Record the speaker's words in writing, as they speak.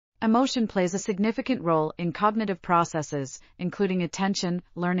Emotion plays a significant role in cognitive processes, including attention,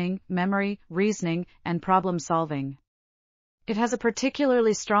 learning, memory, reasoning, and problem solving. It has a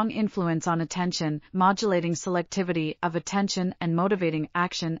particularly strong influence on attention, modulating selectivity of attention and motivating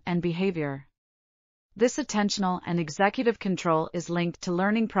action and behavior. This attentional and executive control is linked to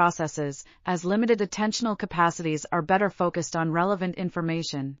learning processes, as limited attentional capacities are better focused on relevant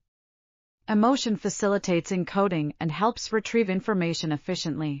information. Emotion facilitates encoding and helps retrieve information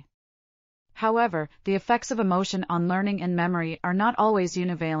efficiently. However, the effects of emotion on learning and memory are not always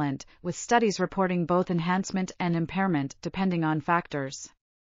univalent, with studies reporting both enhancement and impairment depending on factors.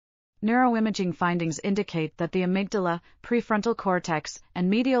 Neuroimaging findings indicate that the amygdala, prefrontal cortex, and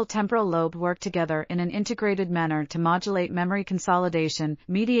medial temporal lobe work together in an integrated manner to modulate memory consolidation,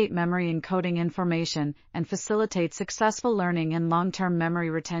 mediate memory encoding information, and facilitate successful learning and long-term memory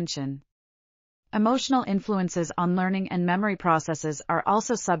retention. Emotional influences on learning and memory processes are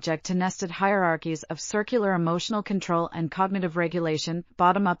also subject to nested hierarchies of circular emotional control and cognitive regulation,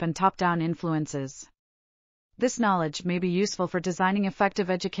 bottom-up and top-down influences. This knowledge may be useful for designing effective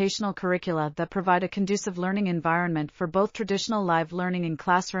educational curricula that provide a conducive learning environment for both traditional live learning in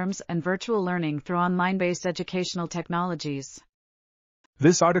classrooms and virtual learning through online-based educational technologies.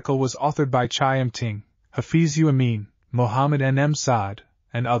 This article was authored by Tyng, Hafeez Amin, Mohamad and Saad,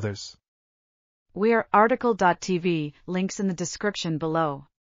 and others. We are RTCLTV, links in the description below.